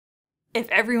If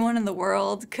everyone in the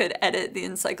world could edit the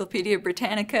Encyclopedia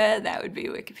Britannica, that would be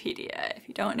Wikipedia. If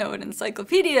you don't know what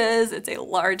encyclopedia is, it's a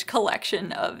large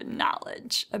collection of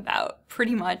knowledge about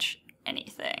pretty much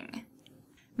anything.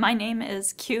 My name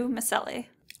is Miceli.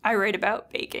 I write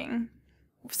about baking.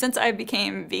 Since I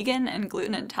became vegan and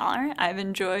gluten intolerant, I've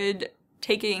enjoyed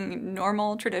taking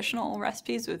normal traditional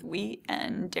recipes with wheat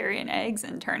and dairy and eggs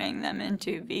and turning them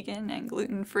into vegan and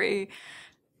gluten-free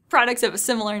products of a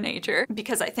similar nature,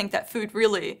 because I think that food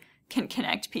really can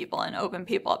connect people and open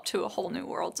people up to a whole new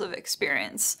world of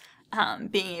experience.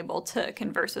 Being able to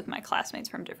converse with my classmates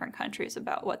from different countries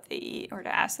about what they eat, or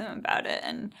to ask them about it,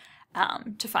 and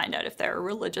to find out if there are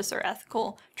religious or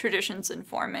ethical traditions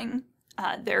informing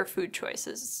their food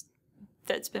choices.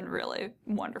 That's been really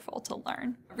wonderful to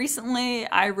learn. Recently,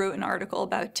 I wrote an article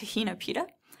about tahina pita,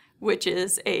 which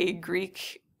is a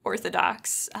Greek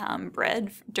Orthodox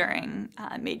bread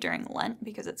made during Lent,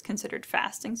 because it's considered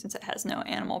fasting since it has no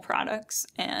animal products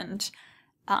and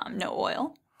no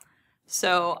oil.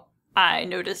 So I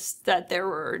noticed that there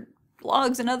were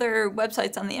blogs and other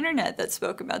websites on the internet that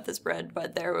spoke about this bread,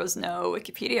 but there was no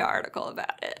Wikipedia article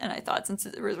about it. And I thought, since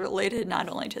it was related not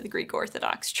only to the Greek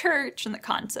Orthodox Church and the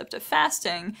concept of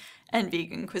fasting and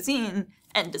vegan cuisine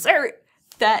and dessert,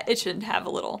 that it should have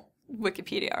a little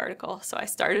Wikipedia article. So I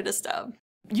started a stub.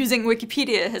 Using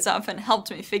Wikipedia has often helped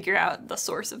me figure out the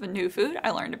source of a new food. I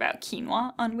learned about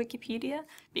quinoa on Wikipedia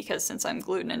because, since I'm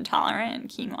gluten intolerant and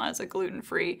quinoa is a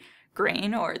gluten-free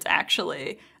grain, or it's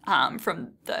actually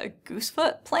from the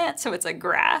goosefoot plant, so it's a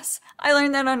grass, I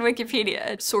learned that on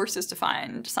Wikipedia. Sources to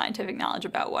find scientific knowledge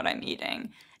about what I'm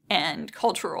eating and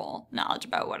cultural knowledge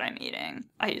about what I'm eating.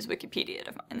 I use Wikipedia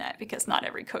to find that, because not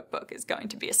every cookbook is going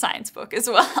to be a science book as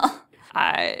well.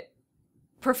 I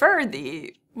prefer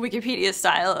the Wikipedia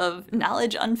style of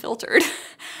knowledge unfiltered,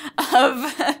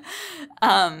 of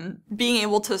being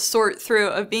able to sort through,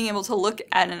 of being able to look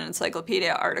at an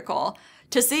encyclopedia article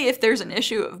to see if there's an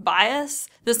issue of bias,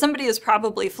 that somebody has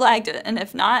probably flagged it, and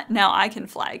if not, now I can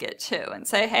flag it too and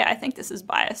say, hey, I think this is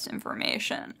biased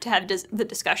information. To have the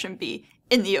discussion be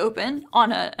in the open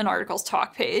on an article's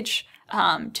talk page,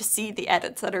 to see the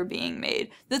edits that are being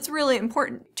made. That's really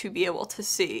important, to be able to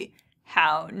see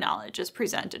how knowledge is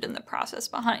presented in the process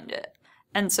behind it.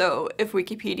 And so if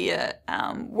Wikipedia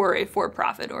were a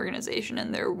for-profit organization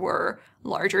and there were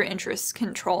larger interests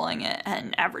controlling it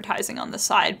and advertising on the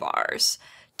sidebars,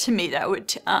 to me that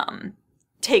would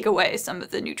take away some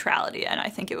of the neutrality, and I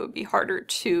think it would be harder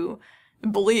to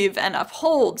believe and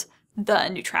uphold the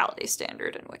neutrality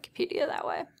standard in Wikipedia that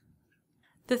way.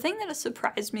 The thing that has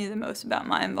surprised me the most about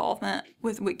my involvement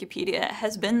with Wikipedia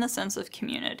has been the sense of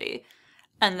community.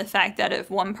 And the fact that if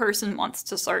one person wants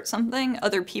to start something,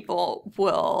 other people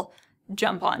will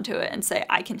jump onto it and say,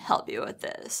 I can help you with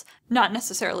this. Not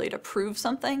necessarily to prove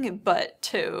something, but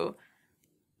to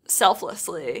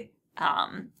selflessly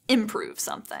improve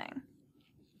something.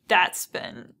 That's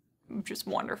been just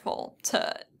wonderful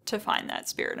to find that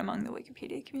spirit among the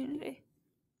Wikipedia community.